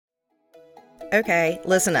Okay,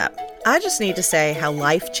 listen up. I just need to say how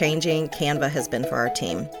life-changing Canva has been for our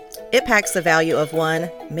team. It packs the value of one,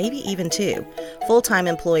 maybe even two, full-time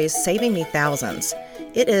employees, saving me thousands.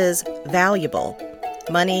 It is valuable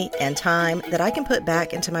money and time that I can put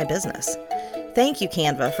back into my business. Thank you,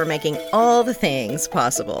 Canva, for making all the things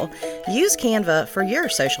possible. Use Canva for your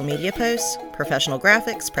social media posts, professional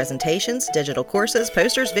graphics, presentations, digital courses,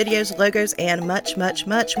 posters, videos, logos, and much, much,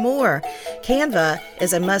 much more. Canva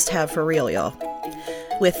is a must-have for real, y'all.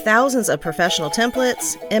 With thousands of professional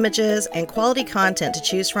templates, images, and quality content to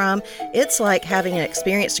choose from, it's like having an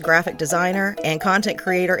experienced graphic designer and content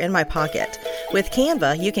creator in my pocket. With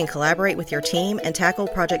Canva, you can collaborate with your team and tackle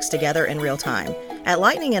projects together in real time. At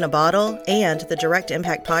Lightning in a Bottle and the Direct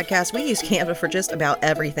Impact podcast, we use Canva for just about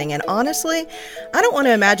everything. And honestly, I don't want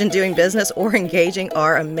to imagine doing business or engaging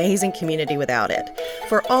our amazing community without it.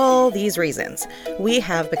 For all these reasons, we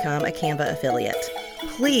have become a Canva affiliate.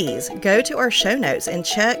 Please go to our show notes and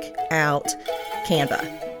check out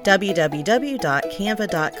Canva,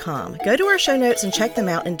 www.canva.com. Go to our show notes and check them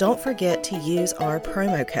out, and don't forget to use our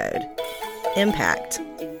promo code, IMPACT,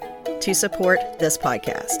 to support this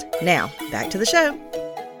podcast. Now, back to the show.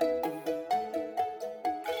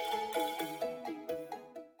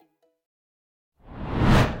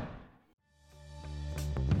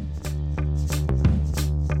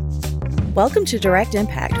 Welcome to Direct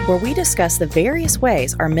Impact, where we discuss the various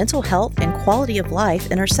ways our mental health and quality of life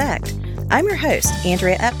intersect. I'm your host,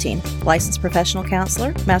 Andrea Epting, licensed professional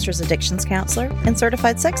counselor, master's addictions counselor, and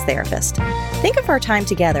certified sex therapist. Think of our time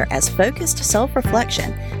together as focused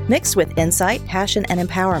self-reflection mixed with insight, passion, and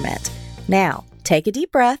empowerment. Now, take a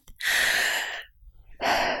deep breath.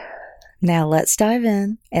 Now let's dive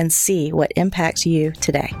in and see what impacts you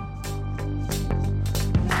today.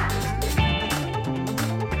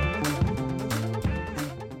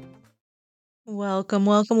 Welcome,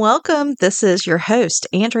 welcome, welcome. This is your host,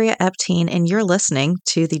 Andrea Epting, and you're listening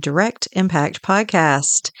to the Direct Impact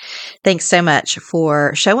podcast. Thanks so much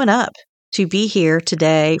for showing up to be here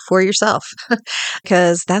today for yourself,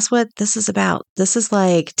 because that's what this is about. This is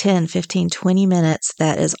like 10, 15, 20 minutes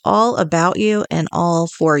that is all about you and all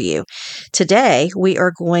for you. Today, we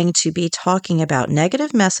are going to be talking about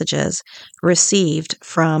negative messages received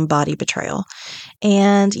from body betrayal.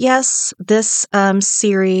 And yes, this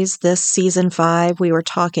series, this season 5, we were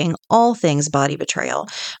talking all things body betrayal,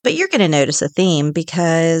 but you're going to notice a theme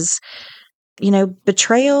because,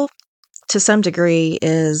 betrayal to some degree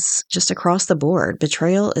is just across the board.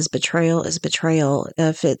 Betrayal is betrayal is betrayal.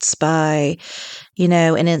 If it's by,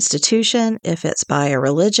 an institution, if it's by a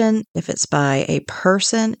religion, if it's by a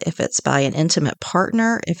person, if it's by an intimate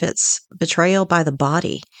partner, if it's betrayal by the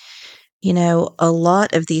body. A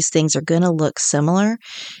lot of these things are going to look similar.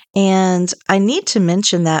 And I need to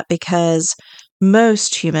mention that because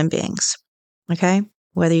most human beings, okay,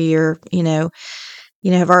 whether you're,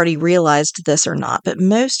 have already realized this or not, but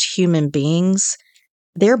most human beings,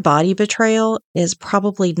 their body betrayal is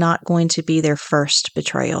probably not going to be their first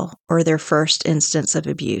betrayal or their first instance of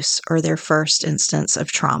abuse or their first instance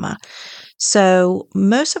of trauma. So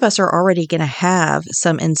most of us are already going to have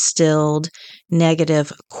some instilled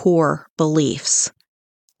negative core beliefs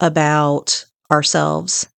about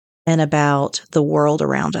ourselves and about the world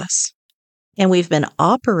around us. And we've been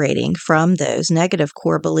operating from those negative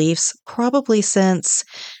core beliefs probably since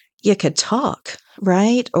you could talk,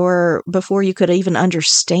 right? Or before you could even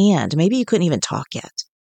understand. Maybe you couldn't even talk yet.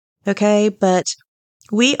 Okay, but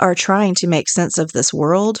we are trying to make sense of this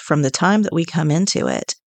world from the time that we come into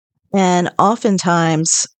it. And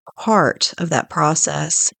oftentimes, in part of that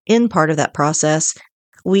process,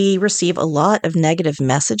 we receive a lot of negative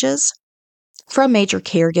messages from major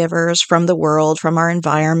caregivers, from the world, from our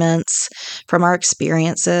environments, from our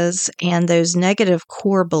experiences, and those negative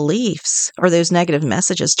core beliefs or those negative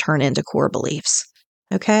messages turn into core beliefs.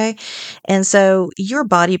 Okay? And so your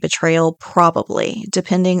body betrayal probably,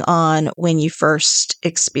 depending on when you first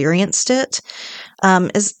experienced it,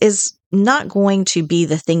 is not going to be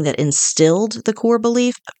the thing that instilled the core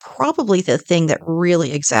belief, but probably the thing that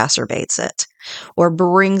really exacerbates it or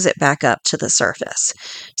brings it back up to the surface.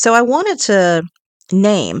 So I wanted to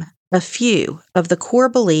name a few of the core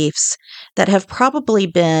beliefs that have probably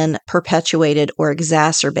been perpetuated or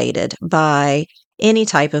exacerbated by any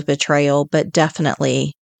type of betrayal, but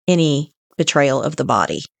definitely any betrayal of the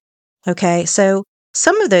body. Okay, so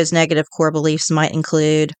some of those negative core beliefs might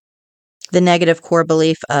include the negative core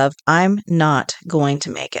belief of, I'm not going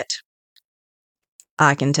to make it.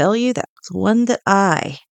 I can tell you that was one that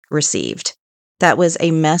I received. That was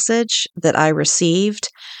a message that I received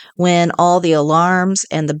when all the alarms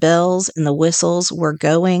and the bells and the whistles were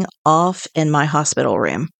going off in my hospital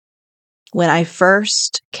room. when I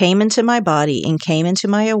first came into my body and came into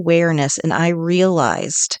my awareness, and I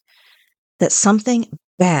realized that something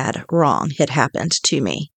bad, wrong had happened to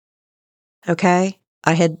me. Okay?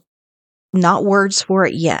 I had not words for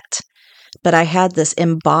it yet, but I had this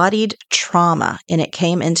embodied trauma, and it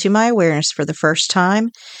came into my awareness for the first time.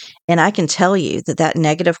 And I can tell you that that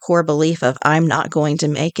negative core belief of I'm not going to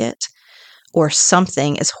make it, or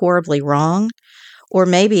something is horribly wrong, or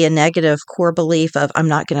maybe a negative core belief of I'm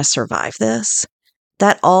not going to survive this,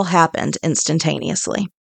 that all happened instantaneously.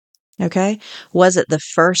 Okay? Was it the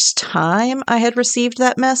first time I had received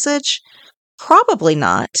that message? Probably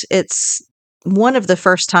not. It's one of the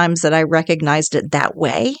first times that I recognized it that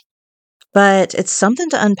way, but it's something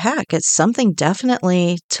to unpack. It's something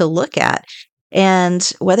definitely to look at. And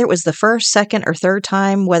whether it was the first, second, or third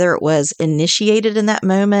time, whether it was initiated in that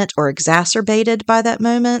moment or exacerbated by that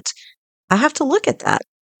moment, I have to look at that.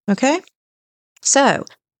 Okay? So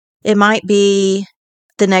it might be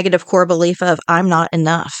the negative core belief of I'm not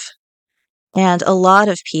enough. And a lot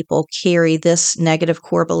of people carry this negative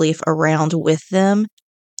core belief around with them.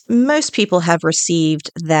 Most people have received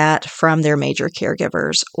that from their major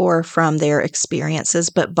caregivers or from their experiences,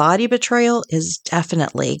 but body betrayal is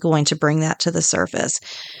definitely going to bring that to the surface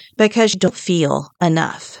because you don't feel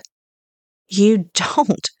enough. You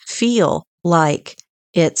don't feel like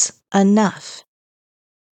it's enough.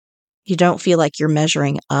 You don't feel like you're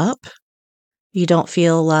measuring up. You don't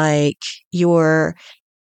feel like you're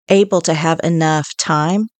able to have enough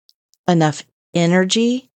time, enough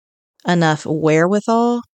energy, enough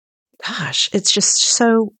wherewithal. Gosh, it's just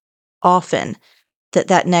so often that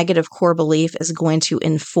that negative core belief is going to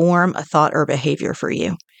inform a thought or behavior for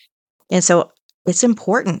you. And so it's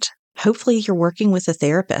important. Hopefully, you're working with a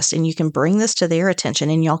therapist and you can bring this to their attention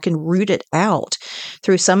and y'all can root it out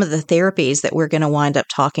through some of the therapies that we're going to wind up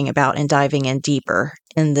talking about and diving in deeper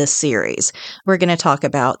in this series. We're going to talk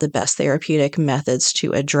about the best therapeutic methods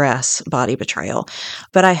to address body betrayal.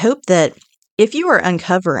 But I hope that if you are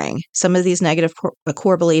uncovering some of these negative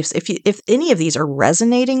core beliefs, if any of these are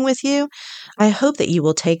resonating with you, I hope that you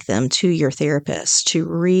will take them to your therapist to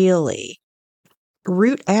really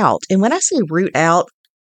root out. And when I say root out,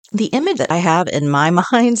 the image that I have in my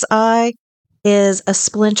mind's eye is a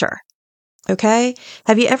splinter. Okay?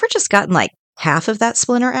 Have you ever just gotten like half of that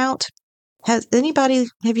splinter out? Have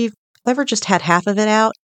you ever just had half of it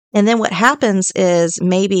out? And then what happens is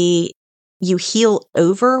maybe you heal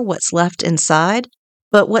over what's left inside,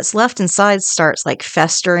 but what's left inside starts like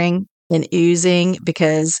festering and oozing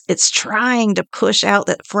because it's trying to push out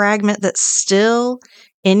that fragment that's still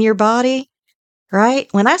in your body, right?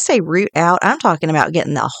 When I say root out, I'm talking about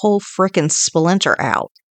getting the whole frickin' splinter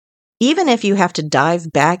out. Even if you have to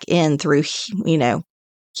dive back in through,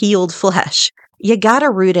 healed flesh, you got to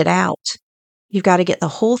root it out. You've got to get the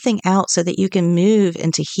whole thing out so that you can move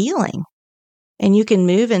into healing and you can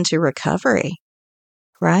move into recovery,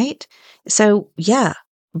 right? So, yeah,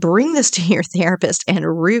 bring this to your therapist and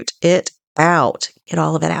root it out. Get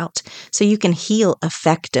all of it out so you can heal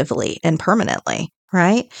effectively and permanently,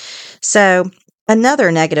 right? So,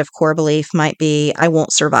 another negative core belief might be, I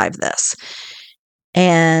won't survive this.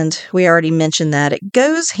 And we already mentioned that it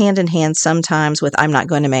goes hand in hand sometimes with I'm not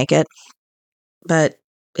going to make it, but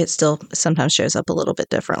it still sometimes shows up a little bit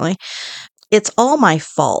differently. It's all my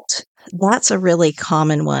fault. That's a really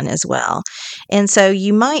common one as well. And so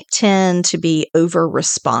you might tend to be over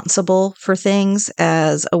responsible for things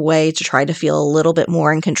as a way to try to feel a little bit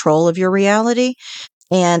more in control of your reality.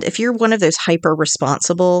 And if you're one of those hyper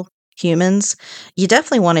responsible humans, you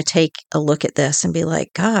definitely want to take a look at this and be like,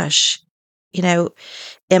 gosh, am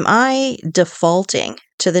I defaulting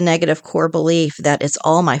to the negative core belief that it's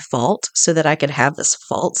all my fault so that I could have this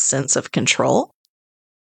false sense of control?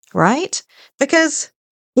 Right? Because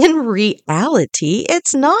in reality,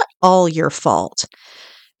 it's not all your fault.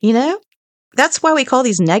 That's why we call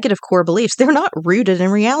these negative core beliefs. They're not rooted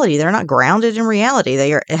in reality. They're not grounded in reality.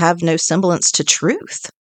 They have no semblance to truth.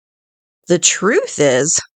 The truth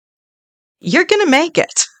is, you're going to make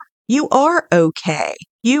it. You are okay.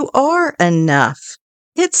 You are enough.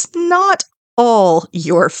 It's not all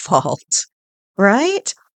your fault,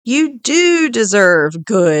 right? You do deserve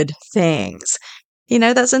good things.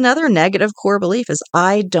 That's another negative core belief is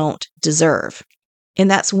I don't deserve. And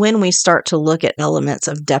that's when we start to look at elements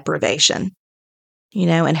of deprivation,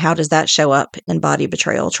 and how does that show up in body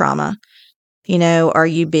betrayal trauma? Are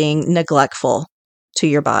you being neglectful to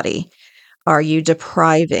your body? Are you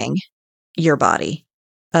depriving your body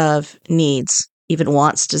of needs, even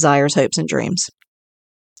wants, desires, hopes, and dreams,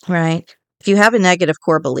 right? If you have a negative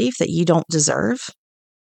core belief that you don't deserve,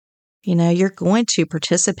 you're going to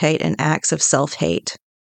participate in acts of self-hate.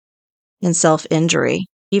 and self-injury,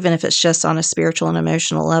 even if it's just on a spiritual and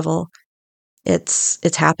emotional level.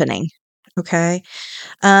 It's happening. Okay.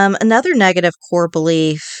 Another negative core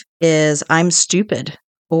belief is I'm stupid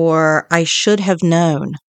or I should have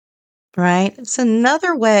known. Right? It's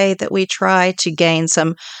another way that we try to gain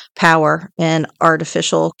some power and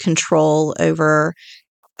artificial control over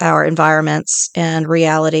our environments and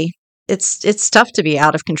reality. It's tough to be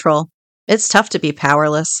out of control. It's tough to be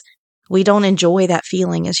powerless. We don't enjoy that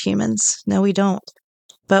feeling as humans. No, we don't.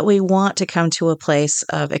 But we want to come to a place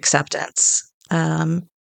of acceptance.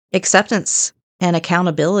 Acceptance and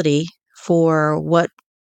accountability for what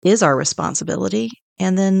is our responsibility,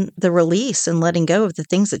 and then the release and letting go of the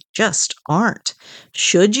things that just aren't.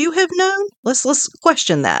 Should you have known? Let's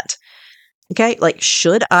question that. Okay? Like,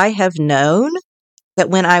 should I have known that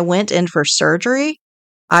when I went in for surgery,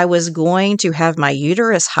 I was going to have my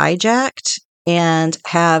uterus hijacked and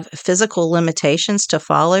have physical limitations to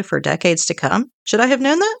follow for decades to come? Should I have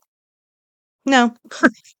known that? No.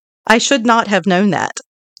 I should not have known that.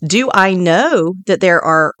 Do I know that there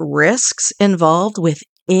are risks involved with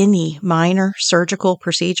any minor surgical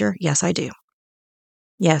procedure? Yes, I do.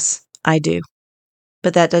 Yes, I do.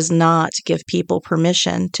 But that does not give people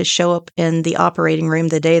permission to show up in the operating room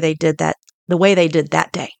the way they did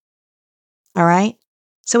that day. All right?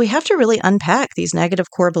 So we have to really unpack these negative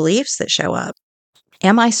core beliefs that show up.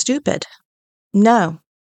 Am I stupid? No,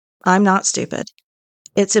 I'm not stupid.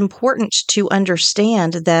 It's important to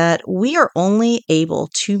understand that we are only able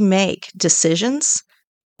to make decisions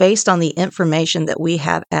based on the information that we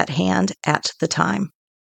have at hand at the time.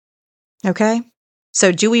 Okay?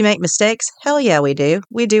 So do we make mistakes? Hell yeah, we do.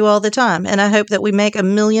 We do all the time. And I hope that we make a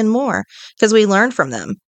million more because we learn from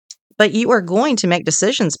them. But you are going to make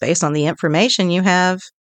decisions based on the information you have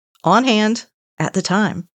on hand at the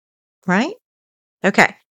time. Right?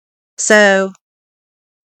 Okay. So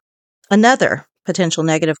another potential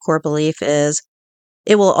negative core belief is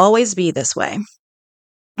it will always be this way.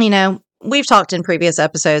 We've talked in previous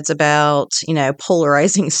episodes about,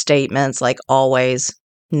 polarizing statements like always,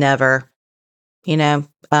 never,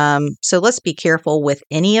 so let's be careful with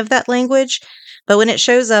any of that language. But when it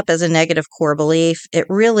shows up as a negative core belief, it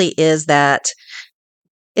really is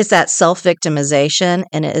it's that self-victimization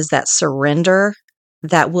and it is that surrender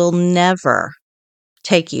that will never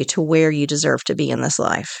take you to where you deserve to be in this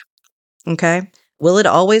life. Okay? Will it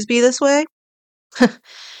always be this way?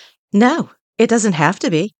 No, it doesn't have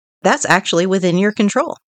to be. That's actually within your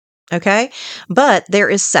control. Okay? But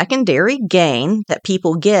there is secondary gain that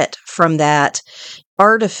people get from that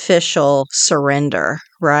artificial surrender,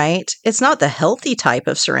 right? It's not the healthy type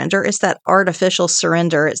of surrender. It's that artificial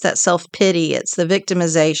surrender. It's that self-pity. It's the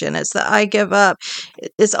victimization. It's the I give up.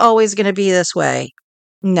 It's always going to be this way.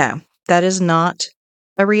 No, that is not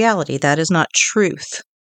a reality. That is not truth.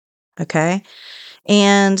 Okay?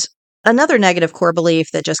 And another negative core belief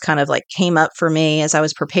that just kind of like came up for me as I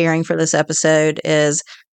was preparing for this episode is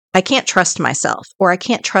I can't trust myself or I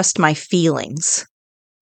can't trust my feelings.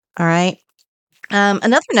 All right.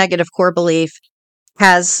 Another negative core belief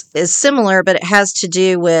is similar, but it has to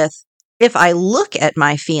do with if I look at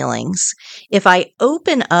my feelings, if I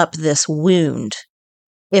open up this wound,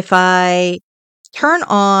 if I turn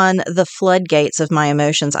on the floodgates of my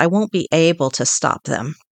emotions, I won't be able to stop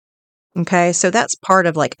them. Okay, so that's part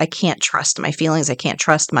of I can't trust my feelings. I can't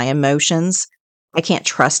trust my emotions. I can't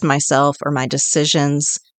trust myself or my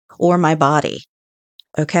decisions or my body.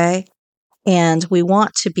 Okay, and we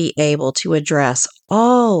want to be able to address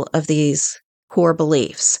all of these core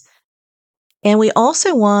beliefs. And we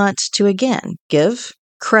also want to, again, give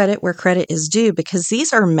credit where credit is due because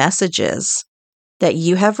these are messages that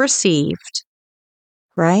you have received,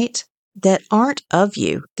 right? That aren't of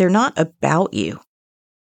you. They're not about you.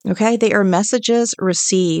 Okay, they are messages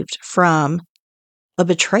received from a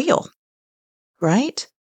betrayal, right?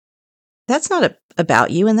 That's not about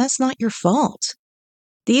you and that's not your fault.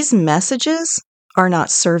 These messages are not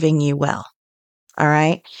serving you well, all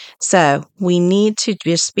right? So we need to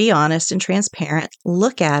just be honest and transparent,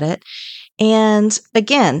 look at it. And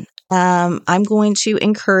again, I'm going to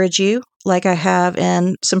encourage you, like I have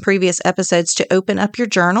in some previous episodes, to open up your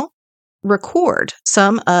journal. Record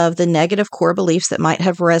some of the negative core beliefs that might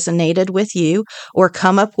have resonated with you or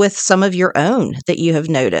come up with some of your own that you have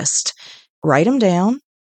noticed. Write them down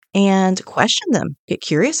and question them. Get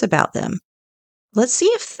curious about them. Let's see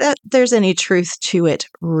if there's any truth to it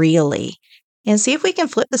really and see if we can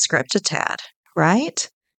flip the script a tad, right?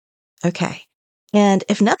 Okay. And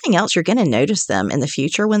if nothing else, you're going to notice them in the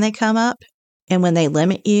future when they come up. And when they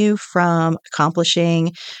limit you from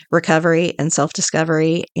accomplishing recovery and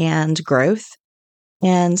self-discovery and growth,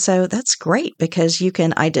 And so that's great because you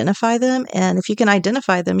can identify them. And if you can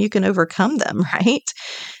identify them, you can overcome them, right?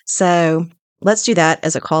 So let's do that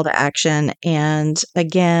as a call to action. And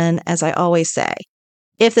again, as I always say,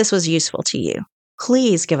 if this was useful to you,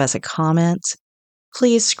 please give us a comment.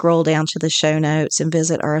 Please scroll down to the show notes and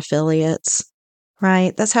visit our affiliates,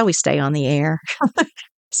 right? That's how we stay on the air.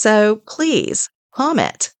 So please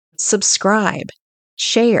comment, subscribe,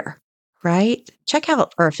 share, right? Check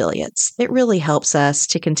out our affiliates. It really helps us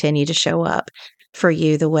to continue to show up for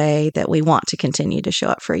you the way that we want to continue to show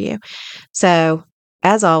up for you. So,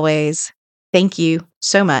 as always, thank you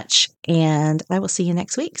so much. And I will see you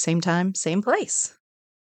next week, same time, same place.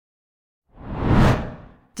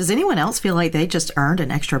 Does anyone else feel like they just earned an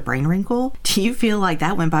extra brain wrinkle? Do you feel like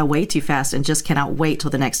that went by way too fast and just cannot wait till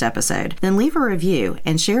the next episode? Then leave a review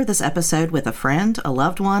and share this episode with a friend, a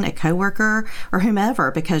loved one, a coworker, or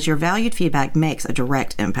whomever, because your valued feedback makes a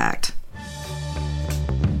direct impact.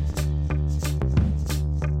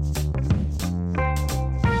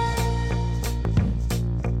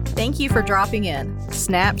 Thank you for dropping in.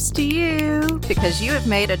 Snaps to you, because you have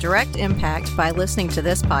made a direct impact by listening to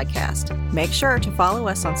this podcast. Make sure to follow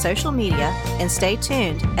us on social media and stay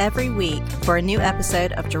tuned every week for a new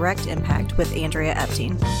episode of Direct Impact with Andrea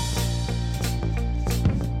Epting.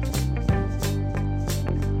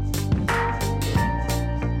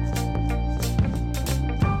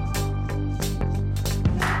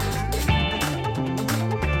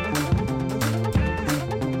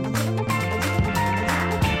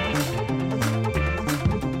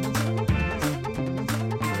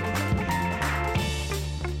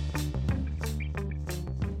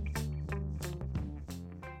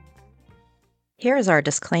 Here is our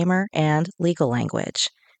disclaimer and legal language.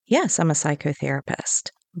 Yes, I'm a psychotherapist,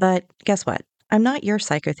 but guess what? I'm not your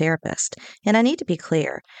psychotherapist, and I need to be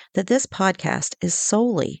clear that this podcast is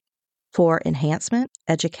solely for enhancement,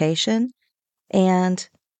 education, and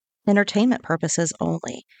entertainment purposes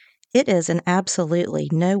only. It is in absolutely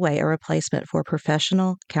no way a replacement for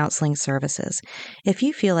professional counseling services. If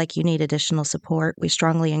you feel like you need additional support, we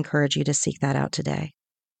strongly encourage you to seek that out today.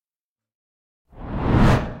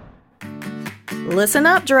 Listen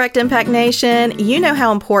up, Direct Impact Nation. You know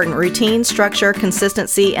how important routine, structure,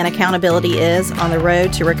 consistency, and accountability is on the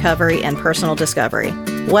road to recovery and personal discovery.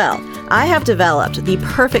 Well, I have developed the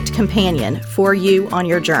perfect companion for you on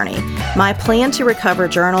your journey. My Plan to Recover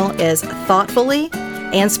journal is thoughtfully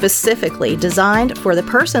and specifically designed for the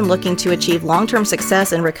person looking to achieve long-term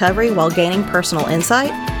success in recovery while gaining personal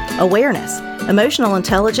insight, awareness, emotional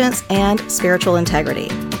intelligence, and spiritual integrity.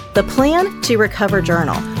 The Plan to Recover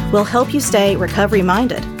journal will help you stay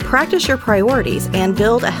recovery-minded, practice your priorities, and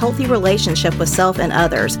build a healthy relationship with self and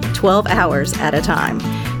others 12 hours at a time.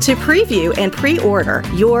 To preview and pre-order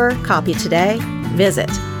your copy today, visit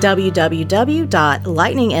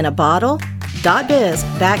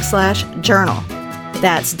www.lightninginabottle.biz/journal.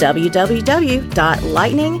 That's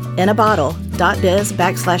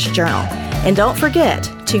www.lightninginabottle.biz/journal. And don't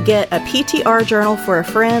forget to get a PTR journal for a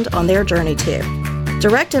friend on their journey too.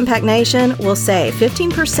 Direct Impact Nation will save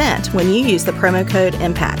 15% when you use the promo code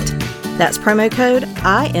IMPACT. That's promo code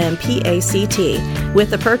IMPACT. With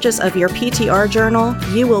the purchase of your PTR journal,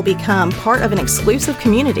 you will become part of an exclusive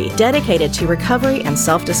community dedicated to recovery and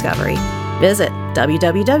self-discovery. Visit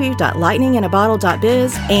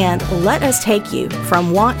www.lightninginabottle.biz and let us take you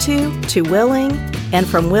from want to willing, and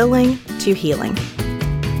from willing to healing.